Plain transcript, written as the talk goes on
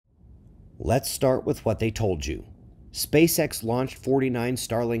Let's start with what they told you. SpaceX launched 49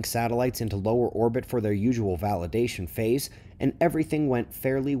 Starlink satellites into lower orbit for their usual validation phase, and everything went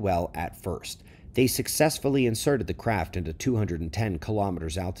fairly well at first. They successfully inserted the craft into 210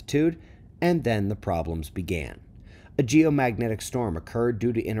 kilometers altitude, and then the problems began. A geomagnetic storm occurred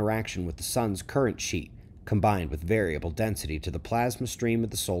due to interaction with the sun's current sheet, combined with variable density to the plasma stream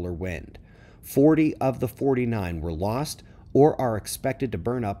of the solar wind. 40 of the 49 were lost or are expected to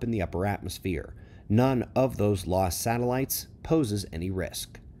burn up in the upper atmosphere. None of those lost satellites poses any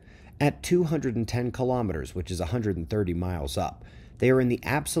risk. At 210 kilometers, which is 130 miles up, they are in the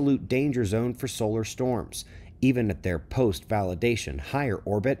absolute danger zone for solar storms. Even at their post-validation higher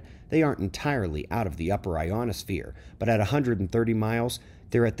orbit, they aren't entirely out of the upper ionosphere, but at 130 miles,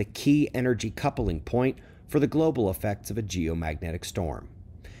 they're at the key energy coupling point for the global effects of a geomagnetic storm.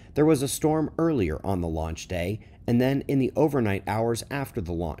 There was a storm earlier on the launch day, and then in the overnight hours after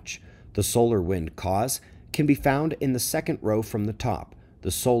the launch. The solar wind cause can be found in the second row from the top,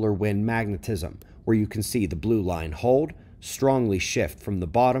 the solar wind magnetism, where you can see the blue line hold, strongly shift from the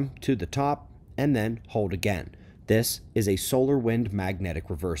bottom to the top, and then hold again. This is a solar wind magnetic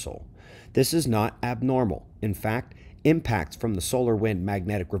reversal. This is not abnormal. In fact, impacts from the solar wind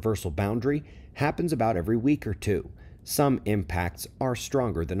magnetic reversal boundary happens about every week or two. Some impacts are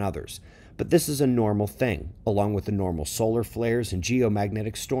stronger than others, but this is a normal thing, along with the normal solar flares and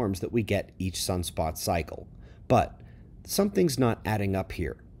geomagnetic storms that we get each sunspot cycle. But something's not adding up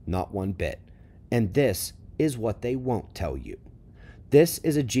here, not one bit, and this is what they won't tell you. This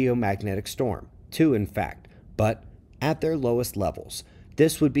is a geomagnetic storm, two in fact, but at their lowest levels.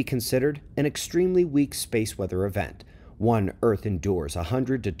 This would be considered an extremely weak space weather event, one Earth endures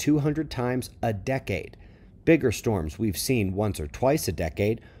 100 to 200 times a decade. Bigger storms we've seen once or twice a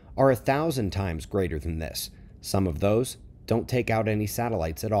decade are 1,000 times greater than this. Some of those don't take out any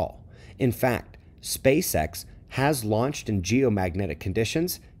satellites at all. In fact, SpaceX has launched in geomagnetic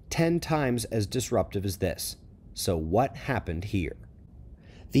conditions 10 times as disruptive as this. So what happened here?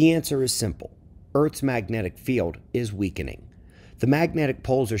 The answer is simple. Earth's magnetic field is weakening. The magnetic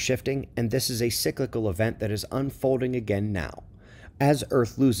poles are shifting, and this is a cyclical event that is unfolding again now. As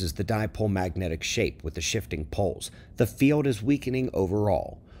Earth loses the dipole magnetic shape with the shifting poles, the field is weakening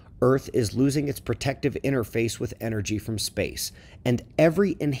overall. Earth is losing its protective interface with energy from space, and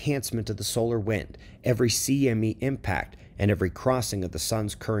every enhancement of the solar wind, every CME impact, and every crossing of the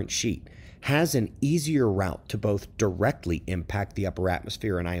sun's current sheet has an easier route to both directly impact the upper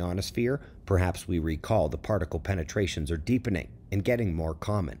atmosphere and ionosphere. Perhaps we recall the particle penetrations are deepening and getting more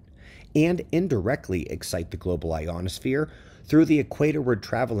common, and indirectly excite the global ionosphere through the equatorward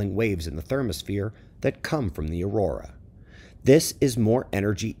traveling waves in the thermosphere that come from the aurora. This is more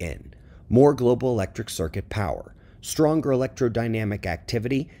energy in, more global electric circuit power, stronger electrodynamic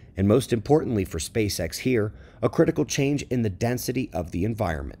activity, and most importantly for SpaceX here, a critical change in the density of the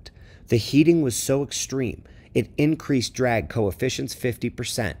environment. The heating was so extreme, it increased drag coefficients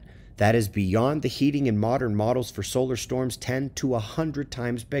 50%. That is beyond the heating in modern models for solar storms 10 to 100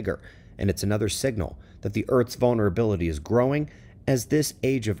 times bigger, and it's another signal that the Earth's vulnerability is growing as this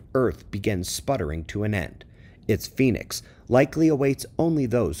age of Earth begins sputtering to an end. Its phoenix likely awaits only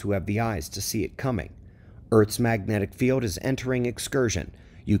those who have the eyes to see it coming. Earth's magnetic field is entering excursion.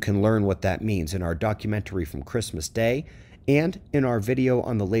 You can learn what that means in our documentary from Christmas Day and in our video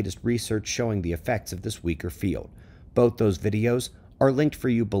on the latest research showing the effects of this weaker field. Both those videos are linked for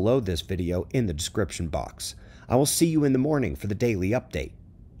you below this video in the description box. I will see you in the morning for the daily update.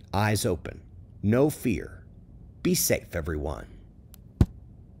 Eyes open. No fear. Be safe, everyone.